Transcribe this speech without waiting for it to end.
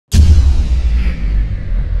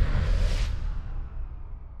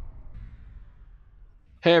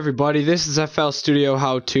Hey everybody, this is FL Studio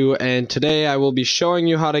How To, and today I will be showing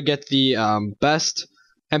you how to get the best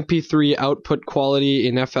MP3 output quality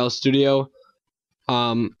in FL Studio.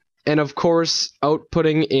 And of course,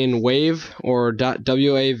 outputting in WAV or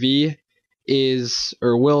 .wav is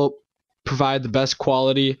or will provide the best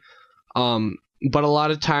quality. But a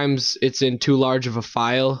lot of times it's in too large of a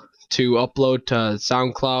file to upload to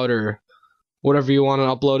SoundCloud or whatever you want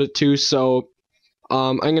to upload it to. So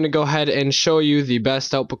I'm going to go ahead and show you the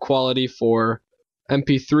best output quality for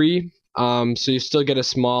MP3. So you still get a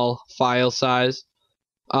small file size.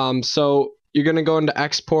 So you're going to go into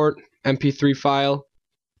export MP3 file,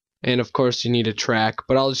 and of course you need a track,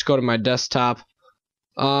 but I'll just go to my desktop.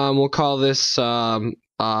 We'll call this hot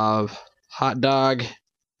dog.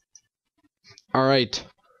 Alright.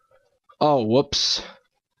 Oh, whoops.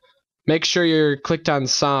 Make sure you're clicked on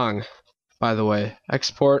song, by the way.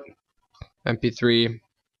 Export MP3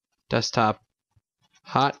 desktop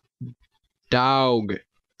hot dog.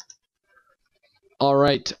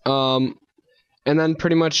 Alright, and then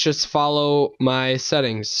pretty much just follow my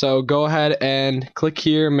settings. So go ahead and click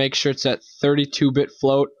here, make sure it's at 32-bit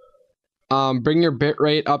float. Bring your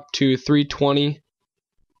bitrate up to 320,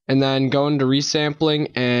 and then go into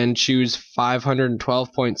resampling and choose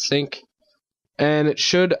 512 point sync. And it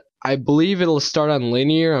should, I believe it'll start on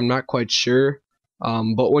linear, I'm not quite sure.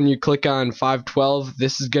 But when you click on 512,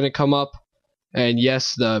 this is going to come up, and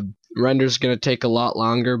yes, the render's going to take a lot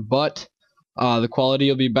longer, but the quality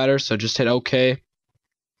will be better, so just hit OK.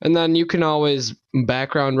 And then you can always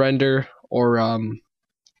background render or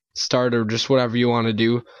start or just whatever you want to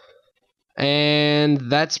do. And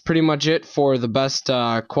that's pretty much it for the best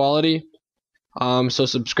quality. So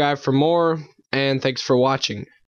subscribe for more, and thanks for watching.